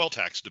 frankly, to the oil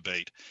tax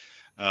debate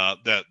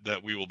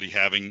that we will be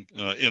having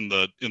in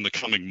the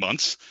coming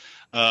months,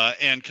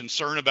 and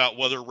concern about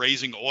whether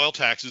raising oil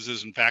taxes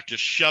is in fact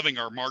just shoving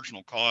our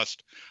marginal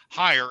cost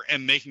higher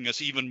and making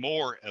us even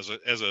more as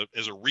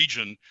a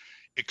region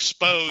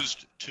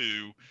exposed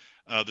to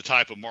the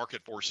type of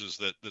market forces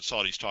that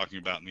Saudi's talking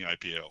about in the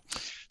IPO.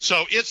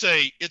 So it's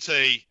a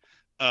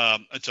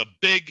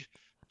big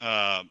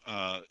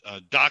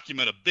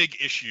document, a big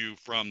issue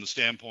from the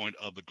standpoint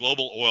of the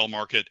global oil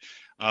market,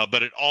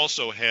 but it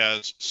also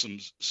has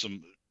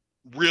some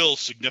real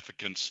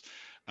significance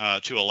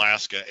to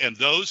Alaska. And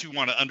those who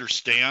want to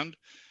understand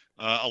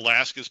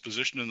Alaska's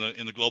position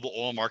in the global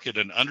oil market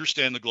and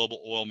understand the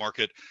global oil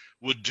market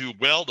would do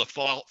well to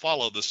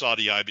follow the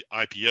Saudi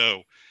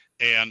IPO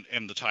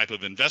and the type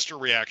of investor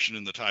reaction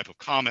and the type of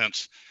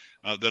comments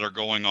that are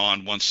going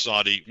on once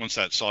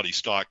that Saudi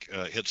stock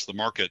hits the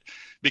market,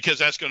 because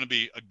that's going to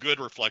be a good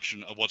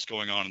reflection of what's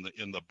going on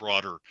in the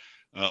broader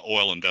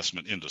oil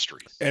investment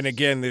industry. And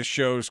again, this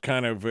shows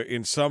kind of,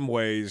 in some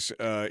ways,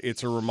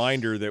 it's a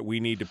reminder that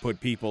we need to put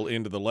people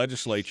into the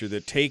legislature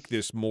that take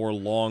this more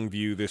long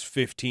view, this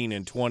 15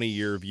 and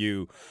 20-year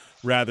view,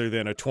 rather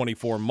than a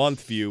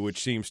 24-month view,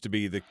 which seems to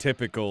be the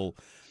typical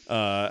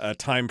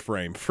time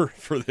frame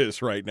for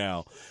this right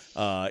now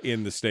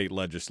in the state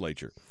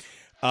legislature.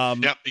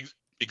 Yep,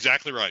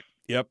 exactly right.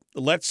 Yep.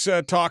 Let's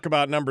talk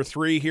about number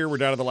 3 here. We're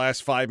down to the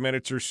last 5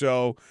 minutes or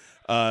so.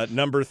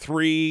 Number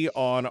 3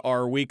 on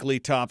our weekly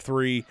top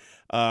 3,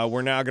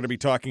 we're now going to be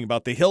talking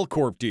about the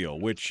Hilcorp deal,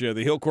 which the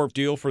Hilcorp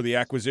deal for the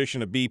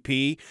acquisition of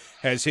BP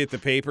has hit the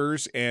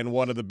papers. And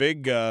one of the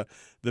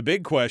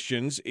big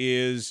questions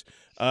is,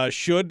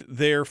 should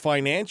their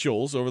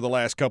financials over the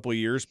last couple of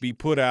years be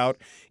put out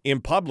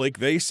in public?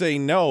 They say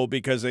no,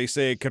 because they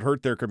say it could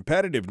hurt their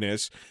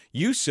competitiveness.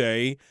 You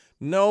say,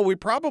 no, we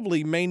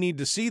probably may need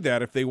to see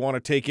that if they want to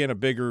take in a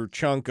bigger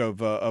chunk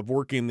of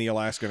working the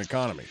Alaskan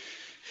economy.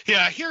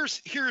 Yeah,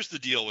 here's the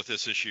deal with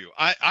this issue.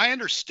 I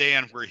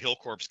understand where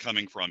Hilcorp's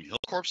coming from.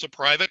 Hilcorp's a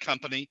private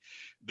company.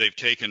 They've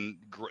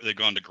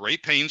gone to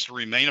great pains to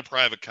remain a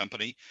private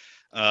company.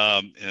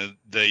 And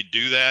they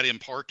do that in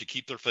part to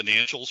keep their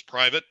financials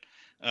private,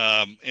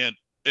 and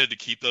to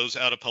keep those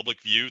out of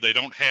public view. They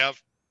don't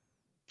have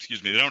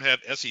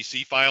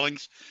SEC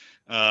filings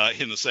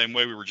in the same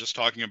way we were just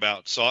talking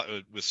about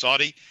with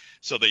Saudi.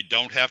 So they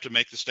don't have to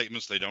make the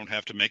statements, they don't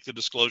have to make the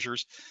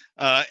disclosures,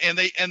 and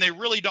they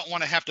really don't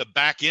want to have to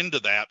back into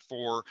that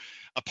for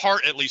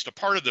at least a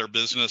part of their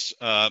business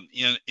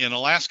in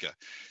Alaska.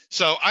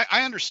 So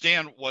I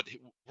understand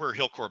where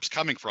Hilcorp's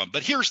coming from,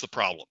 but here's the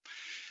problem: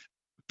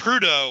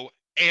 Prudhoe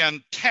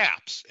and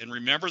TAPS, and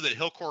remember that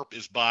Hilcorp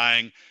is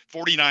buying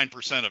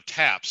 49% of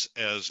TAPS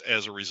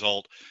as a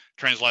result.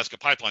 Trans-Alaska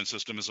Pipeline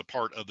System is a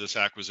part of this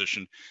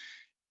acquisition.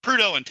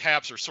 Prudhoe and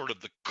TAPS are sort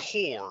of the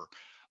core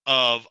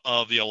of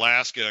the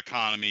Alaska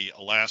economy,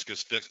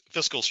 Alaska's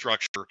fiscal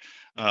structure,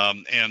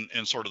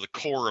 and sort of the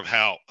core of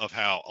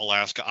how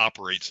Alaska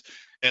operates,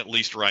 at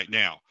least right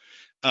now.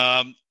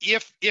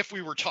 If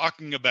we were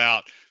talking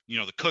about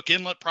the Cook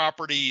Inlet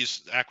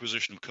properties,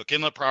 acquisition of Cook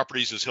Inlet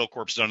properties, as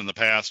Hilcorp's done in the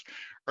past,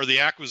 or the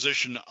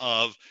acquisition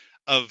of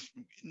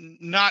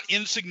not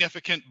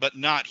insignificant but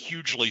not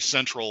hugely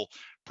central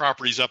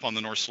properties up on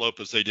the North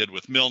Slope, as they did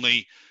with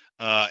Milne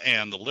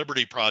and the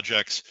Liberty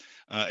projects.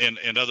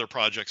 And other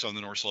projects on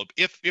the North Slope.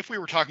 If we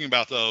were talking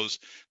about those,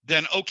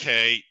 then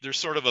okay, there's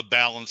sort of a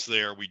balance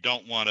there. We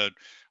don't want to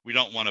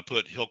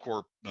put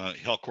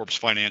Hilcorp's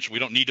financial. We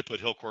don't need to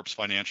put Hilcorp's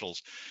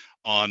financials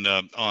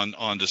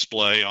on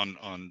display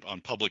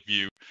on public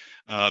view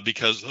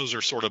because those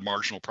are sort of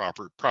marginal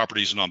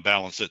properties, and on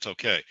balance, it's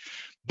okay.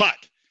 But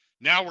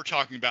now we're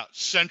talking about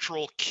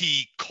central,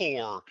 key,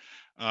 core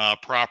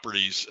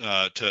properties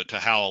to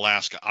how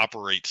Alaska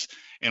operates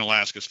in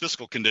Alaska's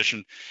fiscal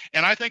condition.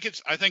 And I think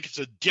it's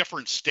a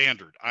different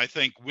standard. I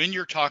think when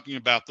you're talking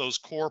about those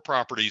core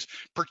properties,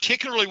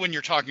 particularly when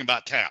you're talking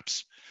about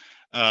TAPS,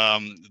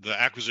 the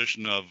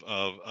acquisition of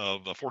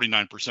a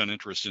 49%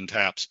 interest in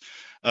TAPS,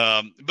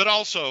 but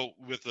also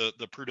with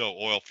the Prudhoe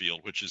oil field,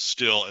 which is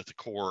still at the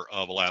core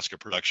of Alaska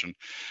production,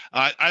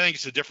 I think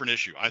it's a different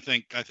issue. I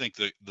think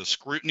the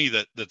scrutiny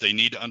that they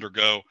need to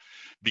undergo,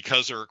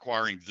 because they're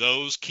acquiring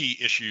those key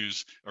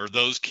issues or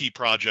those key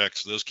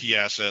projects, those key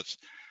assets,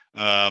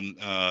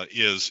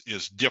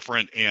 is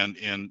different and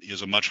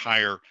is a much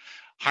higher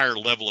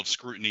level of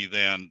scrutiny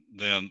than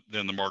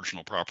the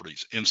marginal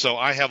properties. And so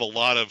I have a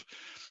lot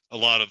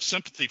of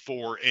sympathy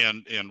for,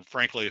 and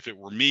frankly, if it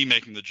were me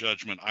making the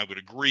judgment, I would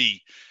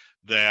agree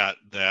that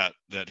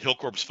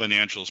Hilcorp's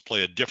financials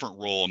play a different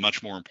role, a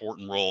much more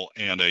important role,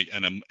 and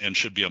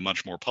should be a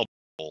much more public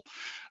role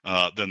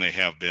than they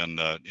have been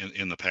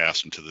in the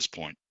past and to this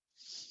point.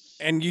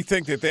 And you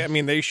think that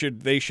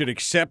they should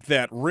accept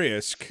that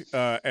risk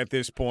at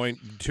this point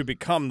to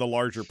become the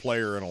larger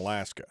player in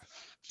Alaska?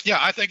 Yeah,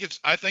 I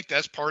think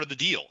that's part of the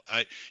deal.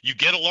 You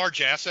get a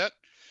large asset.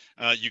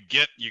 You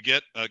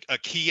get a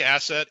key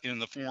asset in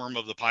the form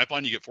of the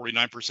pipeline. You get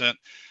 49%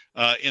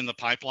 in the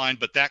pipeline,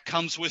 but that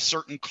comes with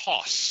certain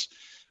costs,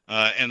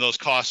 and those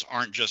costs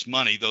aren't just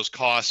money. Those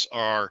costs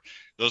are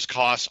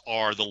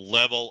the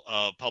level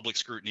of public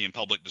scrutiny and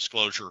public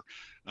disclosure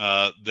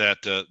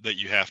that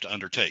you have to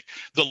undertake.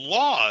 The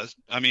laws,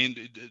 I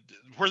mean,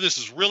 where this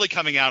is really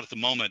coming out at the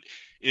moment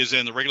is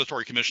in the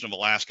Regulatory Commission of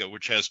Alaska,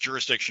 which has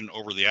jurisdiction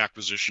over the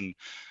acquisition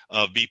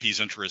of BP's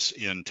interests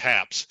in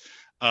TAPS.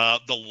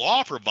 The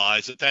law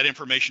provides that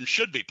information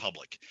should be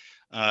public.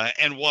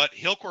 And what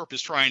Hilcorp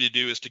is trying to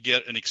do is to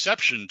get an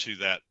exception to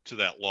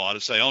that law,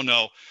 to say, oh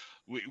no,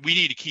 we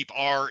need to keep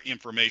our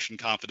information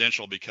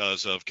confidential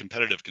because of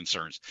competitive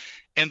concerns.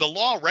 And the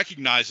law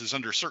recognizes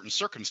under certain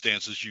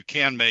circumstances you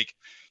can make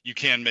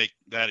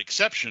that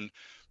exception,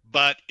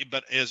 but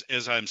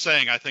as I'm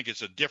saying, I think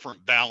it's a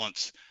different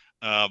balance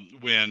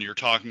when you're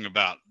talking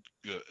about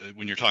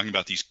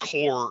these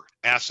core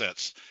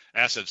assets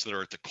that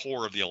are at the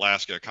core of the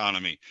Alaska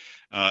economy,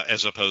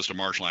 as opposed to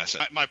marginal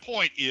assets. My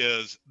point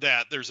is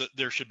that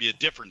there should be a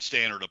different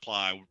standard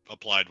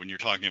applied when you're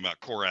talking about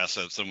core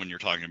assets than when you're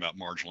talking about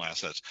marginal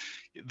assets.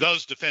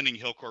 Those defending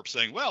Hilcorp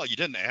saying, well, you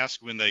didn't ask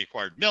when they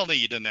acquired Milne,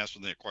 you didn't ask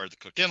when they acquired the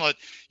Cook Inlet,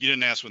 you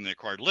didn't ask when they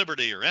acquired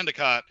Liberty or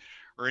Endicott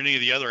or any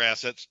of the other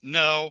assets.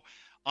 No,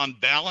 on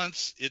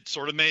balance, it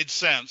sort of made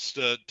sense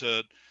to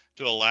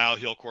allow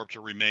Hilcorp to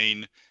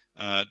remain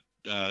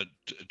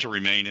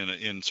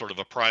in sort of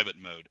a private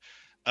mode.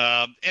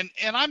 And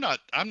I'm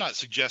not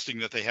suggesting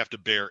that they have to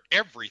bear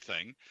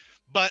everything,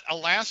 but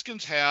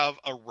Alaskans have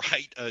a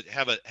right,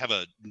 have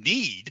a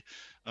need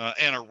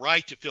and a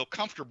right to feel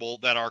comfortable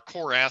that our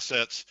core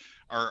assets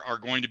are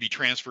going to be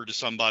transferred to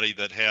somebody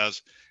that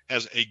has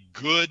a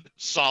good,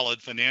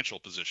 solid financial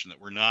position, that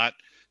we're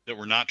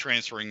not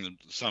transferring them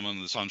to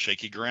someone that's on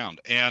shaky ground.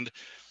 And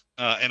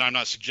I'm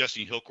not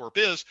suggesting Hilcorp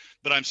is,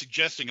 but I'm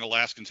suggesting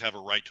Alaskans have a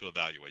right to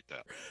evaluate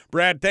that.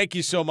 Brad, thank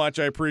you so much.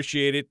 I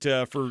appreciate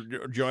it for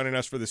joining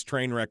us for this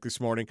train wreck this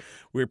morning.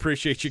 We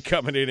appreciate you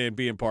coming in and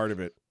being part of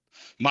it.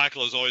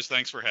 Michael, as always,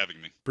 thanks for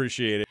having me.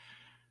 Appreciate it.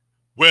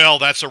 Well,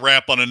 that's a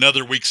wrap on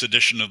another week's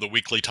edition of the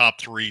Weekly Top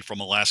 3 from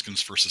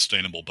Alaskans for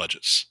Sustainable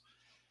Budgets.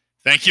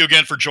 Thank you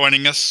again for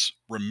joining us.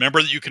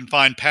 Remember that you can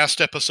find past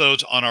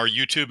episodes on our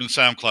YouTube and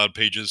SoundCloud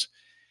pages,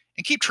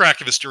 and keep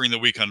track of us during the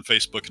week on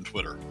Facebook and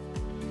Twitter.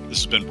 This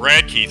has been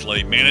Brad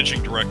Keithley,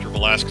 Managing Director of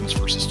Alaskans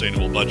for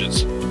Sustainable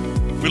Budgets.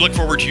 We look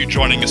forward to you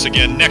joining us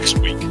again next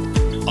week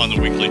on the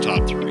Weekly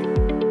Top 3.